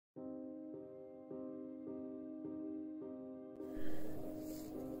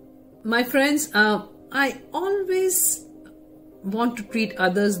My friends, I always want to treat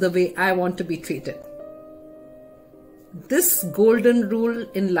others the way I want to be treated. This golden rule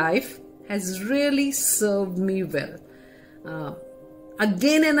in life has really served me well.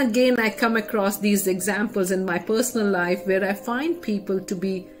 Again and again, I come across these examples in my personal life where I find people to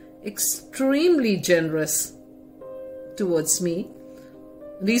be extremely generous towards me.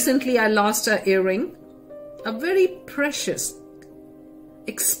 Recently, I lost an earring, a very precious,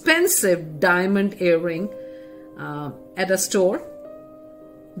 expensive diamond earring at a store.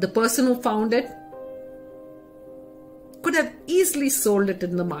 The person who found it could have easily sold it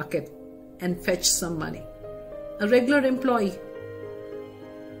in the market and fetched some money. A regular employee.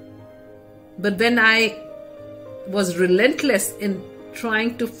 But when I was relentless in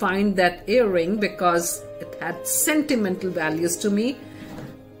trying to find that earring because it had sentimental values to me,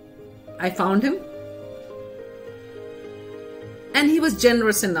 I found him. And he was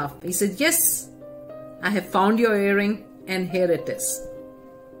generous enough. He said, "Yes, I have found your earring and here it is."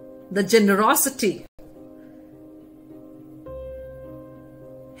 The generosity,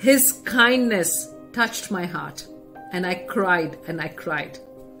 his kindness touched my heart, and I cried and I cried.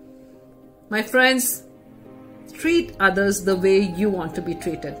 My friends, treat others the way you want to be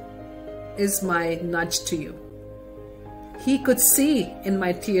treated is my nudge to you. He could see in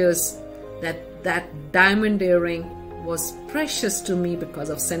my tears that that diamond earring was precious to me because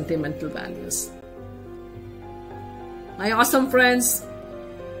of sentimental values. My awesome friends,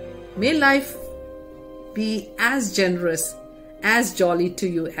 may life be as generous, as jolly to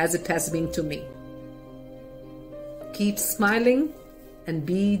you as it has been to me. Keep smiling and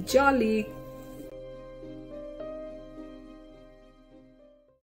be jolly.